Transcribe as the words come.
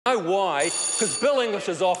know why, because Bill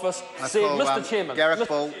English's office said, Mr Chairman... Derek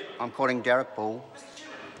Bull. I'm calling Derek Bull.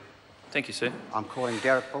 Thank you, sir. I'm calling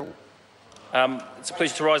Derek Bull. It's a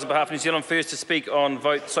pleasure to rise on behalf of New Zealand First to speak on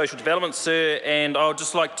Vote Social Development, sir, and I would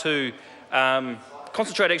just like to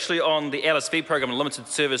concentrate actually on the LSV program, the Limited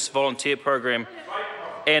Service Volunteer Program,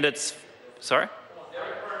 and it's... Sorry?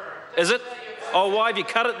 Is it? Oh, why have you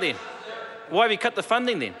cut it then? Why have you cut the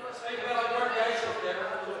funding then?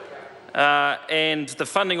 And the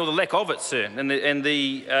funding or the lack of it, sir, and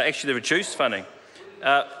actually the reduced funding.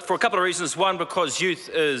 For a couple of reasons. One, because youth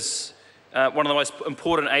is one of the most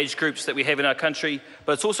important age groups that we have in our country,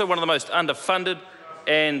 but it's also one of the most underfunded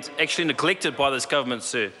and actually neglected by this government,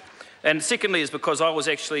 sir. And secondly is because I was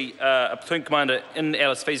actually a platoon commander in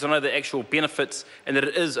LSVs. I know the actual benefits and that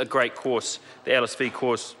it is a great course, the LSV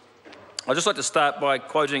course. I'd just like to start by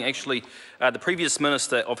quoting actually the previous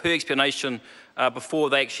minister of her explanation before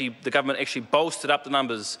the government actually bolstered up the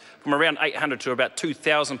numbers from around 800 to about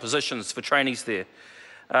 2,000 positions for trainees there.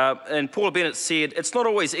 And Paula Bennett said, "It's not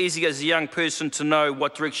always easy as a young person to know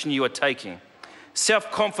what direction you are taking.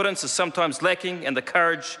 Self-confidence is sometimes lacking and the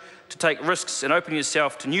courage to take risks and open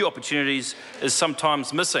yourself to new opportunities is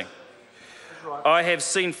sometimes missing. I have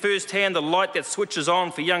seen firsthand the light that switches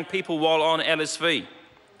on for young people while on LSV.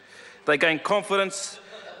 They gain confidence,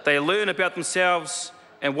 they learn about themselves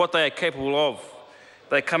and what they are capable of.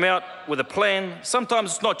 They come out with a plan.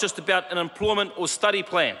 Sometimes it's not just about an employment or study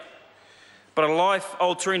plan, but a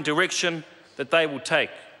life-altering direction that they will take."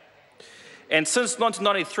 And since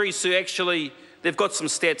 1993, sir, actually, they've got some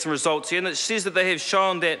stats and results here, and it says that they have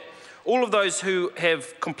shown that all of those who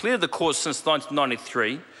have completed the course since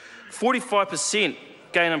 1993, 45%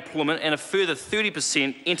 gain employment and a further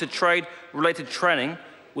 30% enter trade-related training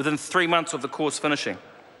within 3 months of the course finishing.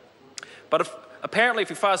 But apparently, if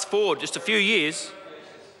we fast forward just a few years,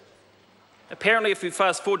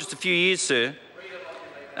 sir,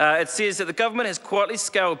 it says that the government has quietly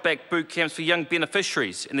scaled back boot camps for young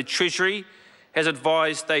beneficiaries, and the Treasury has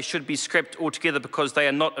advised they should be scrapped altogether because they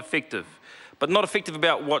are not effective. But not effective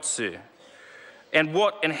about what, sir? And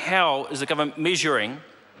what and how is the government measuring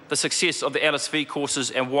the success of the LSV courses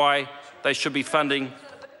and why they should be funding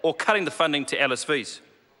or cutting the funding to LSVs?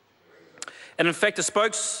 And in fact, a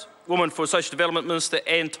spokeswoman for Social Development Minister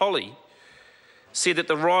Anne Tolley said that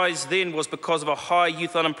the rise then was because of a high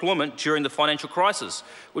youth unemployment during the financial crisis,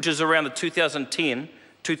 which is around the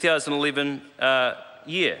 2010-2011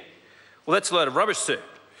 year. Well, that's a load of rubbish, sir,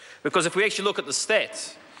 because if we actually look at the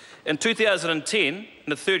stats, in 2010, in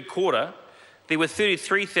the third quarter, there were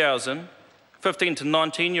 33,000 15 to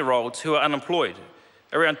 19-year-olds who are unemployed,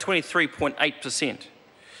 around 23.8%. And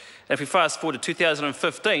if we fast forward to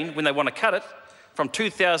 2015, when they want to cut it, from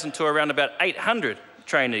 2,000 to around about 800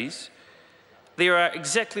 trainees, there are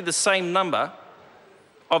exactly the same number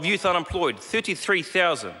of youth unemployed,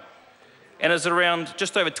 33,000, and is around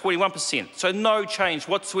just over 21%. So no change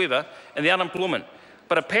whatsoever in the unemployment.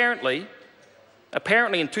 But apparently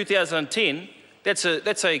in 2010,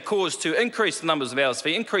 that's a cause to increase the numbers of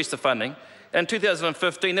LSV, increase the funding, and in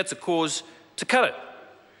 2015, that's a cause to cut it.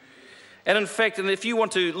 And in fact, and if you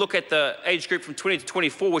want to look at the age group from 20 to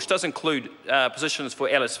 24, which does include positions for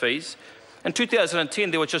LSVs, in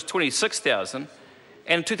 2010 there were just 26,000,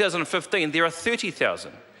 and in 2015 there are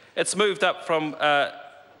 30,000. It's moved up from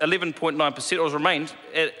 11.9%, or has remained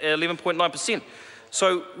at 11.9%.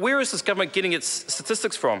 So where is this government getting its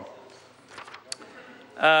statistics from?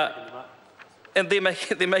 And they're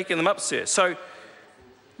making them up, sir. So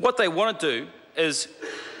what they want to do is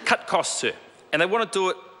cut costs, sir, and they want to do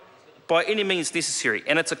it by any means necessary,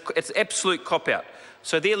 and it's absolute cop-out.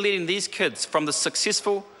 So they're letting these kids from the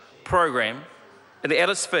successful program in the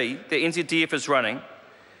LSV that NZDF is running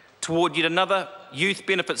toward yet another youth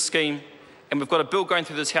benefit scheme, and we've got a bill going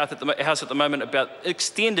through this House at the moment about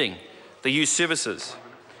extending the youth services.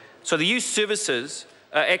 So the youth services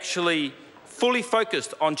are actually fully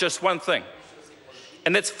focused on just one thing,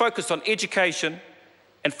 and that's focused on education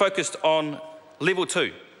and focused on level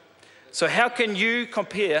 2. So how can you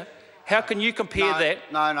compare that?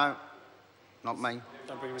 No, not me.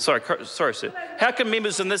 Sorry, sir. How can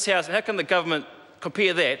members in this House, how can the government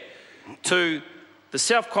compare that to the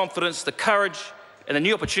self-confidence, the courage and the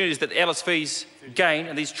new opportunities that the LSVs gain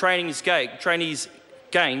and these trainees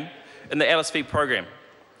gain in the LSV program?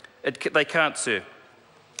 They can't, sir.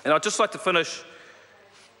 And I'd just like to finish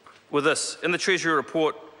with this. In the Treasury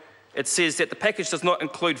report, it says that the package does not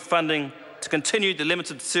include funding to continue the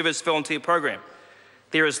limited service volunteer program.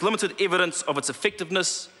 There is limited evidence of its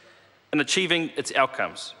effectiveness in achieving its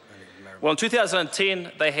outcomes. Well, in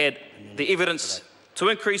 2010, they had the evidence to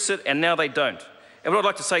increase it, and now they don't. And what I'd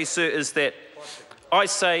like to say, sir, is that I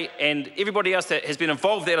say, and everybody else that has been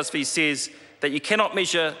involved with the LSV says, that you cannot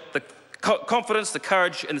measure the confidence, the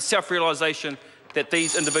courage and the self-realisation that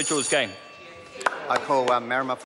these individuals gain. I call Marama